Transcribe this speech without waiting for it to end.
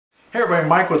Hey everybody,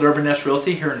 Mike with Urban Nest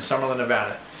Realty here in Summerlin,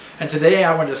 Nevada. And today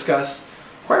I want to discuss,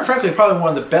 quite frankly, probably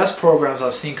one of the best programs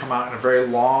I've seen come out in a very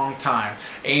long time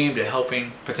aimed at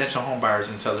helping potential home buyers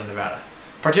in Southern Nevada,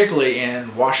 particularly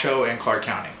in Washoe and Clark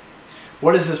County.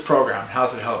 What is this program? How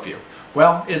does it help you?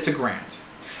 Well, it's a grant.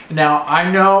 Now,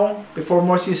 I know, before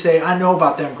most of you say, I know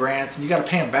about them grants and you got to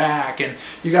pay them back and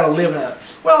you got to live in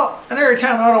an area of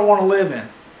town I don't want to live in.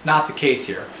 Not the case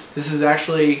here. This is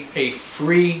actually a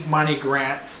free money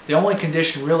grant. The only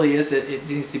condition really is that it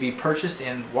needs to be purchased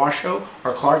in Washoe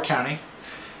or Clark County.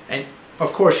 And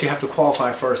of course you have to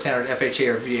qualify for a standard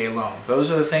FHA or VA loan.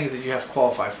 Those are the things that you have to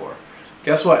qualify for.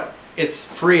 Guess what? It's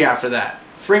free after that.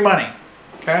 Free money.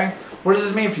 Okay? What does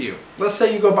this mean for you? Let's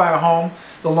say you go buy a home.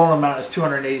 The loan amount is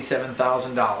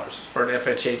 $287,000 for an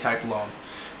FHA type loan.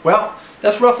 Well,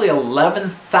 that's roughly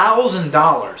 $11,000.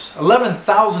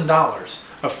 $11,000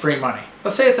 of free money.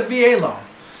 Let's say it's a VA loan.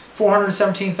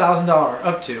 $417,000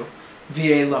 up to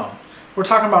VA loan. We're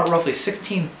talking about roughly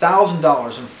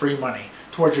 $16,000 in free money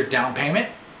towards your down payment,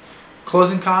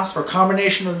 closing costs, or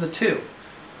combination of the two.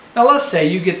 Now let's say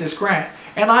you get this grant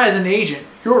and I as an agent,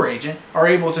 your agent, are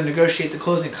able to negotiate the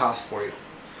closing costs for you.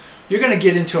 You're going to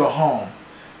get into a home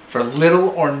for little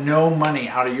or no money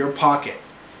out of your pocket.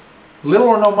 Little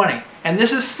or no money. And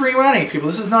this is free money, people.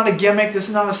 This is not a gimmick. This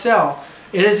is not a sell.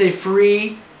 It is a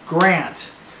free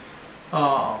grant.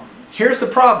 Here's the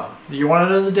problem. You want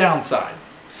to know the downside.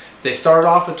 They started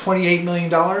off with $28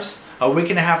 million. A week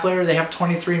and a half later, they have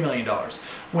 $23 million.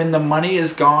 When the money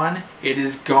is gone, it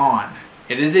is gone.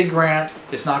 It is a grant.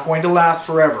 It's not going to last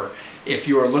forever. If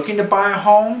you are looking to buy a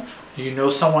home, you know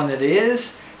someone that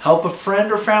is, help a friend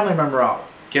or family member out.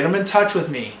 Get them in touch with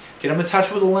me. Get them in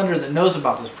touch with a lender that knows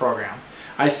about this program.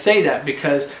 I say that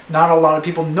because not a lot of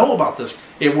people know about this.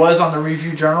 It was on the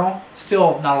Review Journal.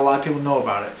 Still, not a lot of people know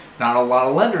about it. Not a lot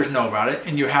of lenders know about it,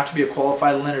 and you have to be a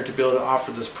qualified lender to be able to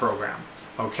offer this program.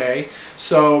 Okay?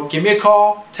 So give me a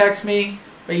call, text me,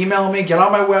 email me, get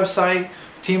on my website,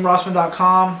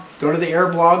 teamrossman.com. Go to the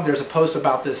Air blog. There's a post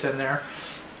about this in there.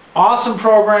 Awesome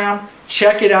program.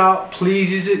 Check it out.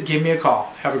 Please use it. Give me a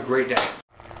call. Have a great day.